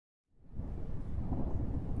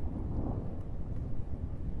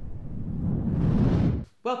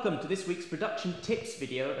Welcome to this week's production tips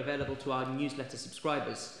video available to our newsletter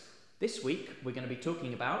subscribers. This week we're going to be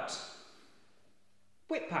talking about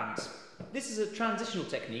whip pans. This is a transitional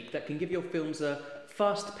technique that can give your films a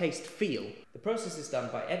fast-paced feel. The process is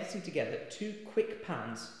done by editing together two quick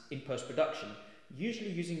pans in post-production,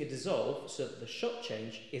 usually using a dissolve so that the shot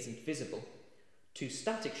change isn't visible. Two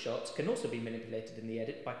static shots can also be manipulated in the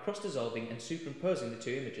edit by cross-dissolving and superimposing the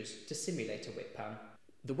two images to simulate a whip pan.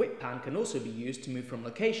 The whip pan can also be used to move from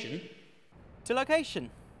location to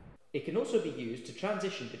location. It can also be used to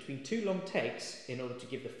transition between two long takes in order to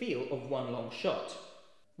give the feel of one long shot.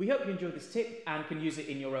 We hope you enjoyed this tip and can use it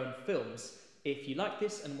in your own films. If you like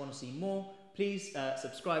this and want to see more, please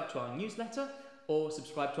subscribe to our newsletter or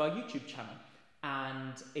subscribe to our YouTube channel.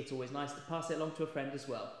 And it's always nice to pass it along to a friend as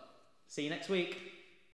well. See you next week.